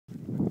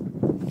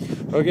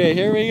Okay,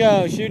 here we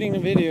go, shooting a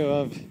video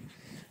of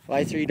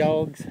my 3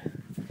 dogs,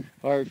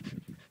 or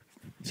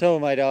some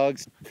of my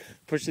dogs,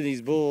 pushing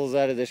these bulls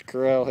out of this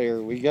corral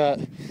here. We got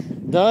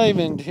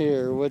Diamond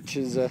here, which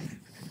is a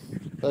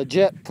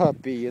jet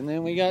puppy, and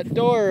then we got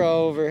Dora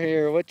over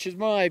here, which is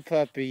my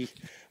puppy,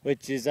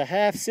 which is a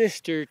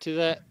half-sister to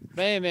that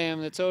Bam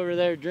Bam that's over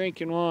there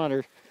drinking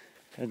water.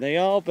 And they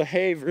all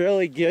behave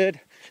really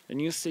good,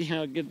 and you'll see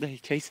how good they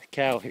chase a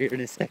cow here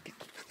in a second.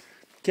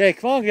 Okay,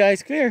 come on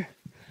guys, come here.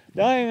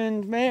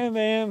 Diamond, Bam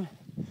Bam,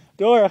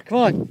 Dora, come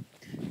on.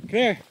 Come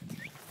here.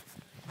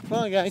 Come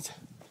on guys.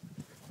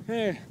 Come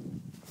here.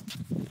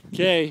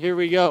 Okay, here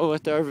we go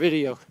with our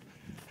video.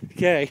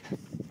 Okay.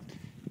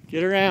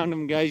 Get around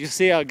them guys. You'll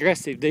see how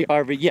aggressive they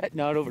are, but yet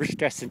not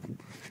overstressing.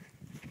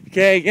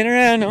 Okay, get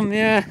around them,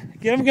 yeah.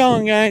 Get them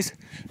going guys.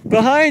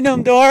 Behind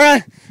them,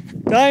 Dora.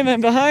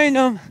 Diamond, behind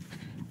them.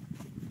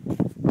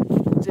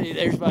 See,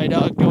 there's my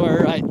dog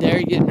Dora right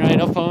there, getting right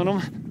up on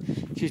them.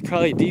 She's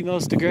probably the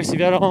most aggressive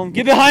out of them.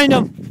 Get behind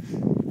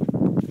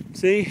them!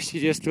 See,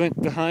 she just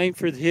went behind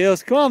for the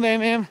heels. Come on,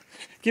 Bam Bam.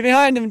 Get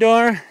behind them,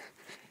 Dora.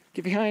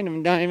 Get behind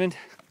them, Diamond.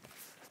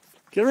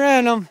 Get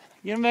around them.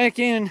 Get them back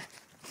in.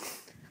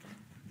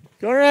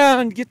 Go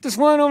around. Get this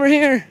one over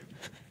here.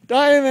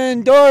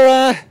 Diamond,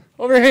 Dora,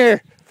 over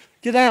here.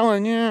 Get that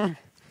one, yeah.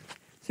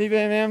 See,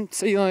 Bam Bam?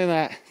 See, like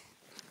that.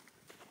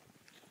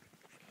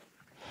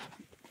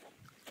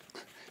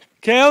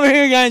 Okay, over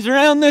here, guys.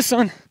 Around this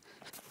one.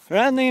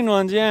 Around these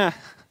ones, yeah.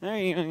 There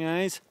you go,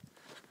 guys.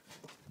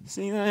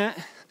 See that?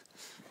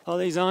 All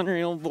these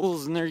ornery old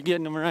bulls, and they're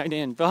getting them right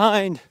in.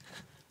 Behind.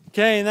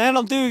 Okay,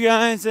 that'll do,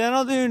 guys.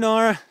 That'll do,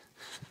 Nora.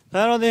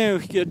 That'll do.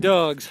 Good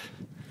dogs.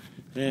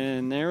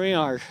 And there we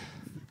are.